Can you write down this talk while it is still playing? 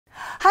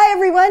Hi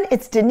everyone,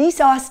 it's Denise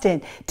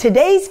Austin.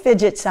 Today's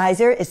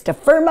Fidget-Ciser is to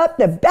firm up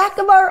the back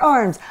of our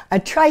arms, a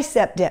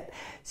tricep dip.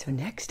 So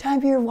next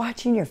time you're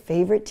watching your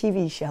favorite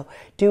TV show,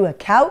 do a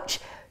couch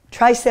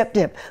tricep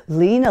dip.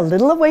 Lean a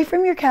little away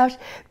from your couch,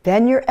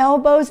 bend your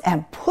elbows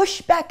and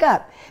push back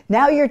up.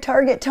 Now you're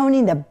target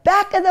toning the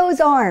back of those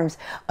arms.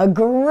 A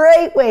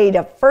great way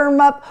to firm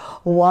up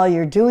while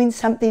you're doing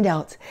something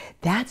else.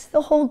 That's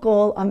the whole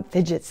goal on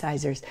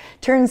Fidget-Cisers.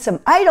 Turn some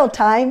idle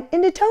time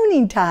into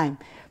toning time.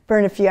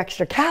 Burn a few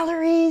extra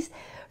calories,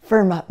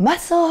 firm up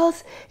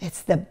muscles.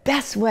 It's the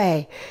best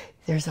way.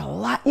 There's a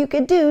lot you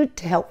could do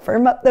to help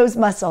firm up those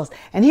muscles.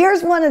 And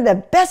here's one of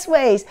the best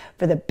ways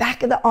for the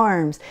back of the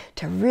arms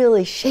to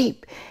really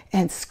shape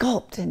and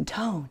sculpt and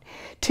tone.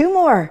 Two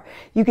more.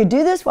 You could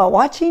do this while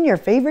watching your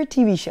favorite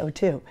TV show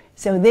too.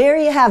 So there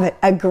you have it,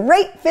 a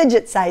great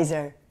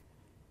Fidget-Ciser.